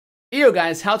Hey yo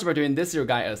guys, how's it doing? This is your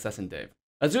guy Assassin Dave.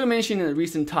 As we mentioned in the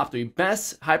recent top 3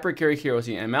 best hyper carry heroes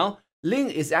in ML, Ling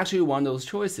is actually one of those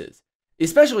choices,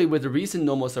 especially with the recent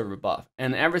normal server buff.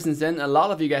 And ever since then, a lot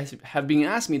of you guys have been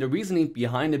asking me the reasoning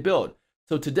behind the build.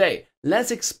 So today, let's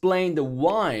explain the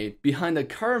why behind the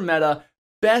current meta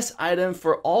best item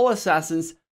for all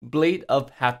assassins, Blade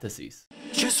of Heptases.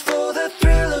 Just for the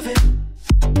thrill of it,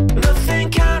 nothing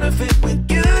counterfeit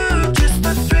with you, just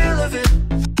the thrill of it.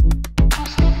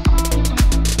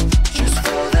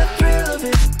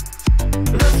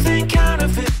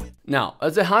 Now,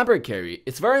 as a hyper carry,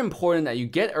 it's very important that you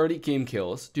get early game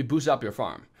kills to boost up your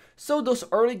farm. So those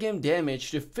early game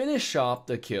damage to finish off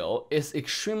the kill is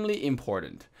extremely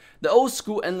important. The old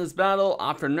school endless battle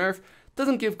after nerf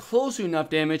doesn't give close to enough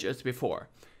damage as before.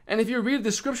 And if you read the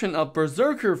description of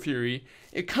Berserker Fury,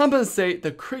 it compensates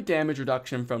the crit damage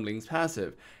reduction from Ling's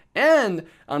passive. And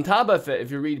on top of it,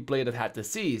 if you read Blade of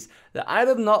Heptases, the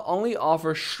item not only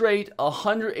offers straight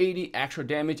 180 extra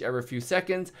damage every few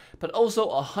seconds, but also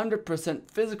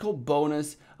 100% physical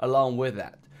bonus along with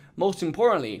that. Most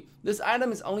importantly, this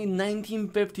item is only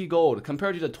 1950 gold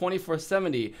compared to the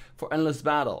 2470 for Endless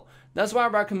Battle. That's why I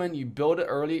recommend you build it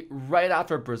early right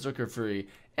after Berserker Fury,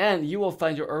 and you will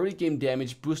find your early game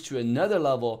damage boost to another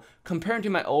level compared to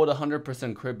my old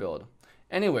 100% crit build.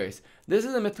 Anyways, this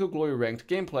is a Mythical Glory ranked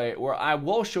gameplay where I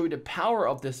will show you the power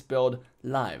of this build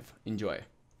live. Enjoy.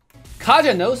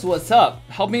 Kaja knows what's up,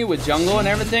 helping me with jungle and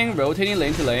everything, rotating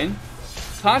lane to lane.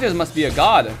 Kaja must be a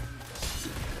god.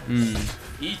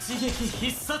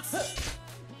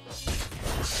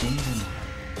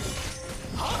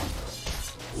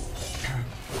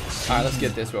 Alright, let's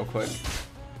get this real quick.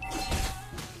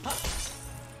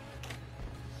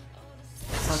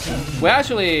 We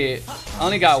actually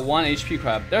only got 1 HP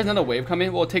crab. There's another wave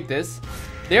coming. We'll take this.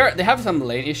 They have some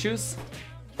lane issues.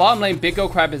 Bottom lane, big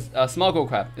gold crab is small gold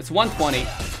crab. It's 120,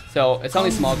 so it's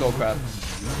only small gold crab.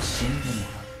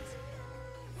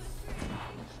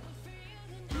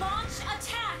 Launch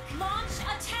attack! Launch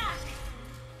attack!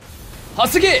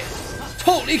 Hatsuki!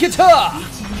 Totally guitar!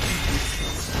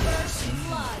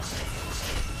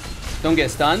 Don't get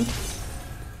stunned.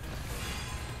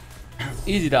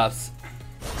 Easy dubs.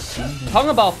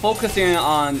 Talking about focusing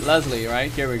on Leslie, right?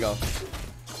 Here we go.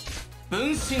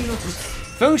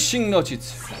 Funshin no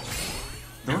Jutsu.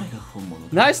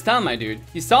 Nice stun, my dude.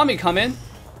 He saw me come in,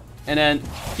 and then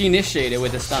he initiated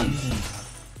with the stun.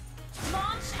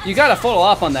 You gotta follow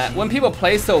up on that. When people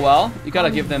play so well, you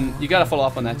gotta follow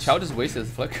up on that. Chow just wasted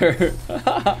his flicker.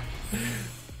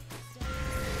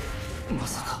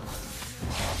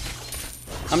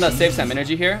 I'm gonna save some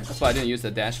energy here. That's why I didn't use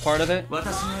the dash part of it.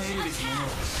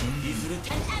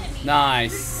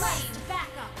 Nice.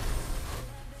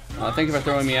 Thank you for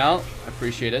throwing me out. I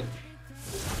appreciate it.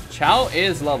 Chow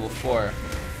is level 4.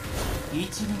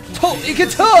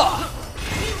 Ikita!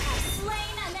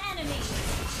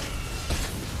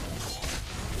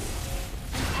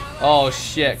 Oh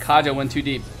shit, Kaja went too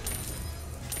deep.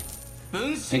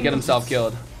 And get himself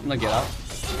killed. I'm gonna get out.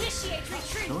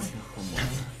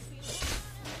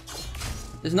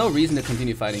 There's no reason to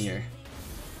continue fighting here.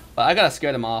 But I gotta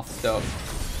scare them off, so.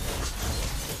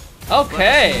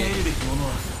 Okay!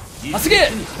 Let's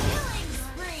get it!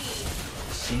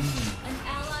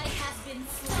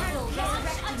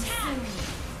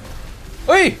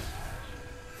 Oi!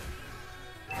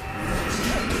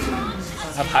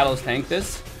 Have Hylos tank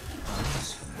this.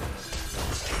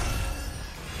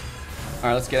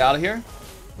 Alright, let's get out of here.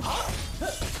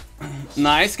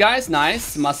 Nice, guys,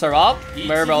 nice. Master up.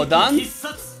 Very well done.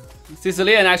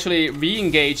 Sicilian actually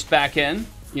re-engaged back in,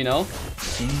 you know.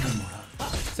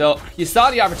 So, he saw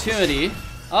the opportunity.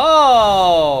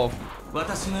 Oh!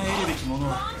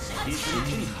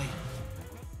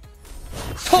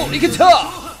 Holy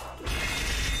guitar!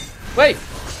 Wait!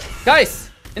 Guys!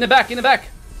 In the back, in the back!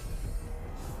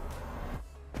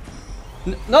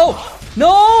 No!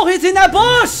 No! He's in that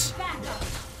bush!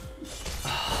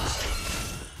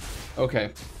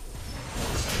 Okay.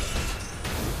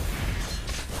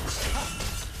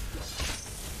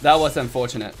 That was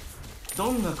unfortunate.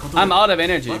 I'm out of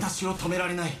energy.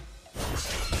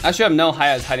 I should have known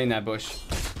Haya's hiding in that bush.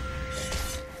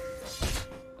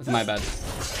 That's my bad.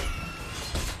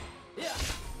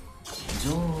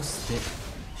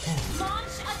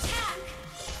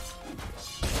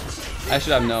 I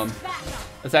should have known.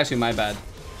 That's actually my bad.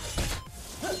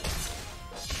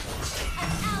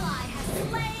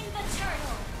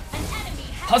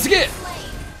 Hatsuki!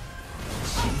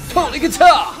 Totally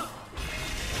guitar!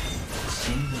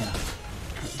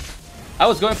 I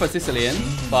was going for Sicilian,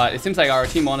 but it seems like our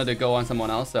team wanted to go on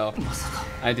someone else, so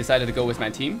I decided to go with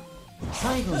my team.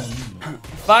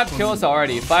 5 kills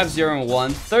already,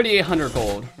 5-0-1, 3,800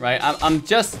 gold, right? I'm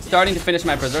just starting to finish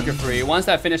my Berserker free. Once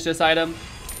I finish this item,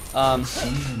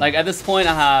 like at this point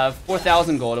I have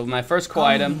 4,000 gold of my first core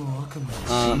item.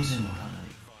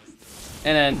 And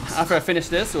then after I finish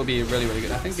this, it will be really, really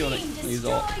good. I think you'll use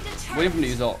ult. Waiting for him to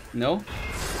use ult. No?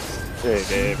 Hey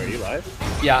Dave, are you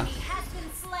live? Yeah.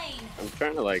 I'm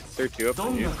trying to like search you up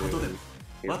on YouTube.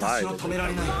 You're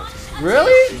live.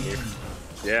 Really?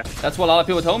 Yeah, That's what a lot of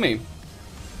people told me.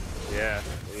 yeah.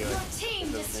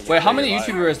 Wait, how many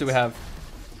YouTube viewers do we have?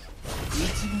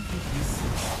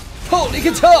 Holy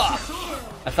guitar!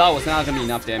 I thought it was not gonna be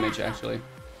enough damage actually. I'm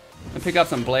gonna pick up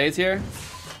some blades here.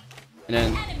 And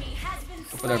then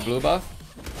go for their blue buff.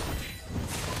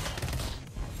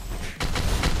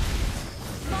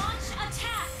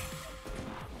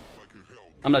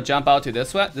 I'm gonna jump out to this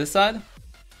side.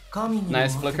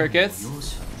 Nice flicker kits.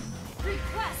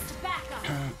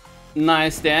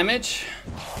 Nice damage.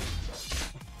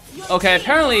 Okay,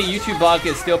 apparently YouTube bug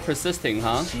is still persisting,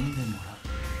 huh?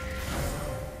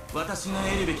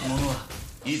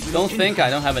 Don't think I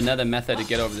don't have another method to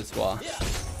get over this wall.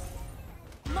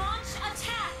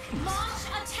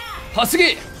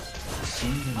 Hasuki!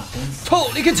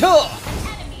 Holy guitar!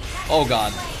 Oh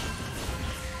god.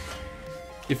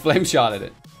 He flame shotted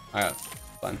it. Alright,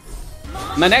 fun.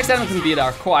 My next item can be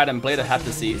our core item, Blade of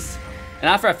Heptases. And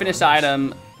after I finish the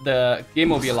item, the game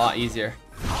will be a lot easier.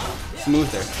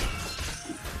 Smoother.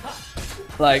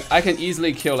 Like, I can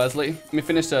easily kill Leslie. Let me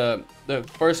finish the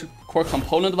first core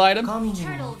component of the item.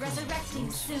 Turtle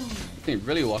resurrecting soon. I think it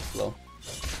really walks slow.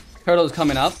 Turtle is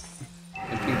coming up.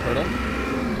 And Pink Turtle.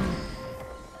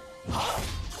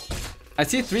 I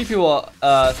see 3 people,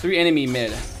 3 enemy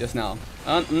mid just now.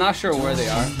 I'm not sure where they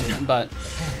are, but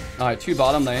alright, 2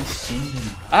 bottom lane.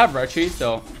 I have Retry,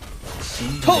 so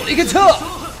totally guitar!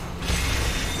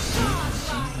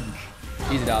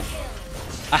 Easy job.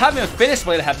 I haven't even finished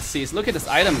Blade of Heptases. Look at this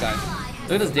item, guys.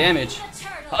 Look at this damage.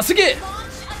 Hasuki!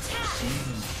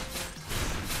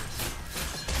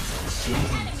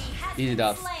 Easy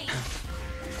dubs.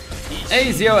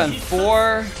 A0 and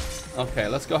 4. Okay,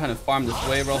 let's go ahead and farm this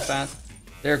wave real fast.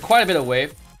 There's quite a bit of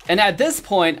wave. And at this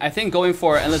point, I think going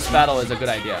for endless battle is a good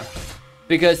idea.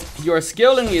 Because your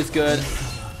scaling is good.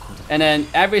 And then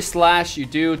every slash you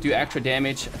do extra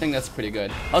damage. I think that's pretty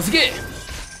good. Hasuki!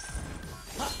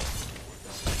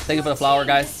 Thank you for the flower,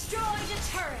 guys.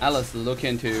 Now let's look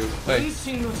into... Wait.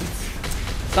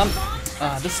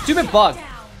 This stupid bug.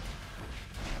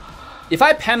 If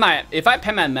I pen my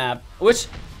map, which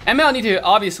ML need to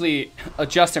obviously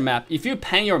adjust their map. If you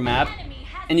pen your map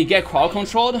and you get crowd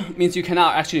controlled, means you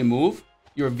cannot actually move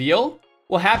your veil.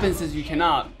 What happens is you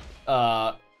cannot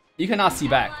see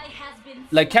back.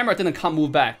 Like camera can't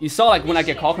move back. You saw like when I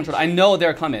get crowd controlled, I know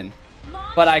they're coming,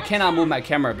 but I cannot move my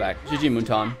camera back. GG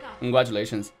Moonton,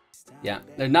 congratulations. Yeah,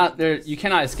 you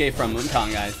cannot escape from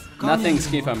Moonton, guys. Nothing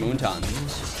escapes from Moonton.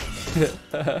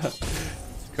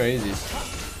 It's crazy.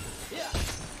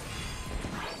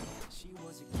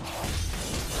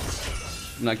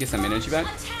 I'm gonna get some energy back.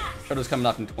 Turtle's coming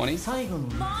up in 20.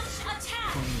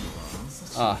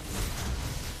 Ah.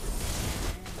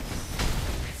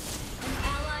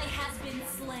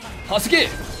 Hasuki!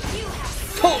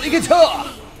 Holy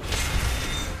guitar!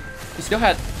 He still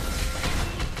had...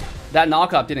 That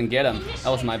knockup didn't get him.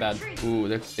 That was my bad. Ooh,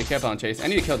 they kept on chasing. I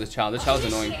need to kill this child. This child's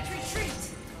annoying. Actually,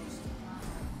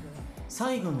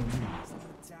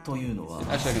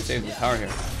 I can save the tower here.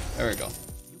 There we go.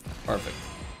 Perfect.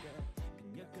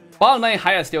 Bottom lane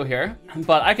Haya is still here,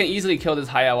 but I can easily kill this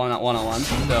Haya one-on-one.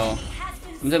 So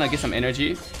I'm gonna get some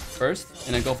energy first,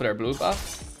 and then go for their blue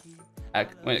buff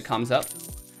when it comes up.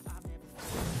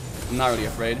 I'm not really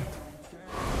afraid.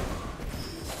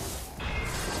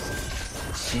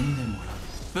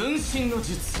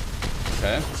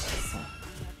 Okay.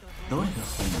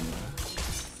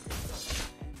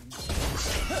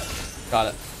 Got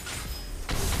it.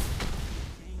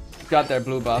 Got their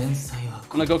blue buff. I'm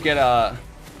gonna go get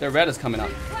their red is coming up.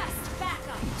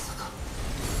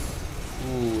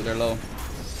 Ooh, they're low.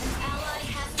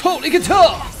 Totally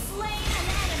guitar!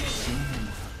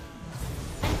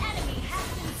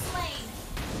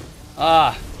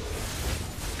 Ah.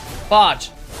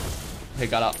 Botch. Okay,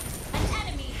 got up.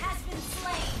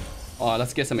 Oh,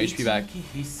 let's get some HP back.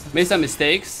 Made some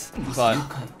mistakes, but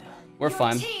we're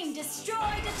fine.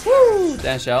 Woo!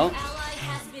 Dash out.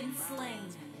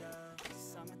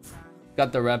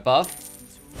 Got the red buff.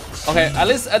 Okay, at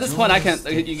least at this point I can,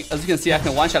 as you can see, I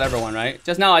can one-shot everyone, right?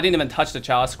 Just now I didn't even touch the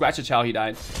Chow. I scratched the Chow, he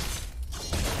died.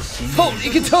 Holy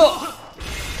guitar!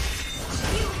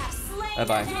 Bye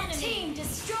bye.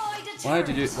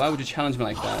 Why would you challenge me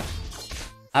like that?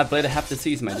 I played half the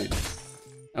season, my dude.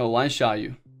 I will one-shot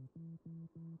you.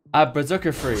 I have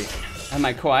Berserker free. And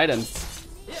my core items.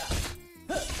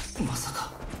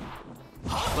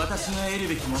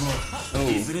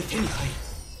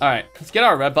 Alright, let's get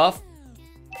our red buff.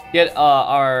 Get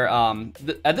our,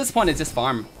 at this point it's just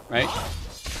farm, right?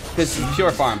 Because it's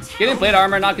pure farm. Getting blade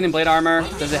armor, not getting blade armor.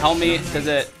 Does it help me? Does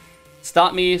it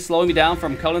stop me, slowing me down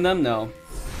from killing them? No.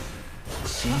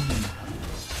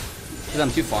 Because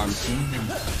I'm too farmed.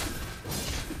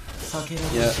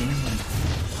 Yeah.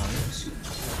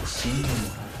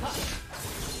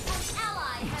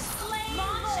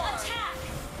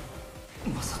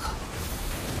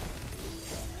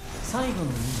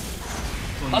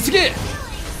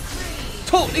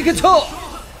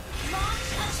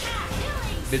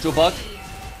 Visual bug.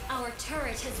 Our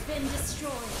turret has been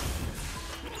destroyed.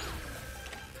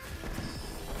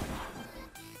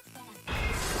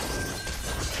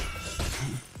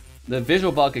 The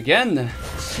visual bug again.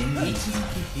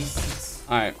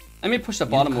 Alright, let me push the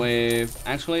bottom wave.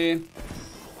 Actually,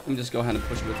 let me just go ahead and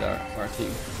push with our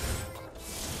team.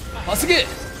 Hasuke!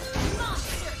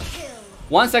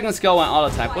 1 second skill on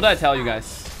auto attack. What did I tell you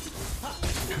guys?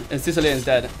 And Sicilian's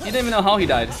dead. You didn't even know how he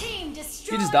died. He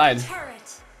just died.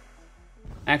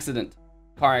 Accident.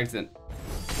 Car accident.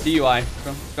 DUI.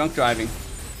 Drunk driving.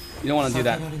 You don't want to do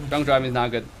that. Drunk driving is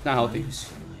not good. It's not healthy.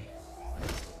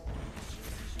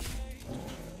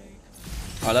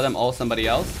 Alright, let them ult somebody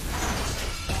else.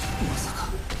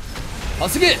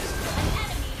 Hasuke!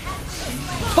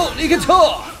 Holy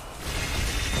guitar!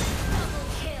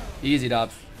 Easy,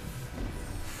 Dobbs.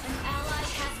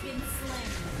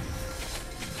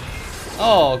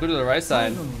 Oh, go to the right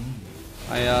side.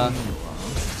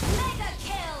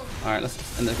 Alright,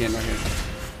 let's end the game right here.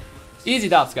 Easy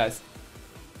Dobbs, guys.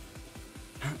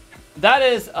 That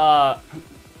is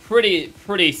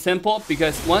pretty simple,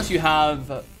 because once you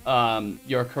have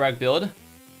your correct build,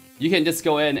 you can just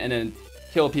go in and then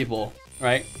kill people,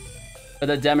 right? But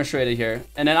I demonstrated here.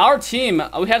 And then our team,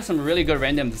 we had some really good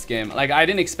random this game. Like, I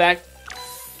didn't expect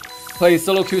playing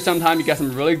solo queue sometime. You got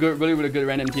some really good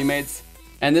random teammates.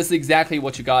 And this is exactly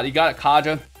what you got. You got a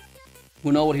Kaja,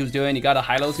 who knew what he was doing. You got a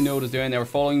Hylos, who knew what he was doing. They were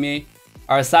following me.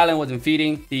 Our Silent wasn't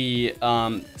feeding. The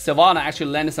Sylvana actually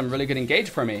landed some really good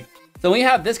engage for me. So when you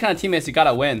have this kind of teammates, you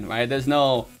gotta win, right? There's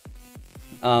no,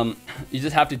 you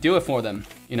just have to do it for them,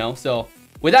 you know? So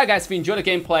with that, guys, if you enjoyed the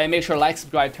gameplay, make sure to like,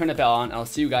 subscribe, turn the bell on. I'll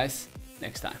see you guys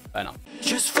next time. Bye now.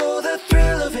 Just for the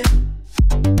thrill of it,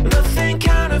 nothing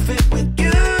counterfeit with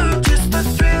you. Just the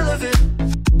thrill of it.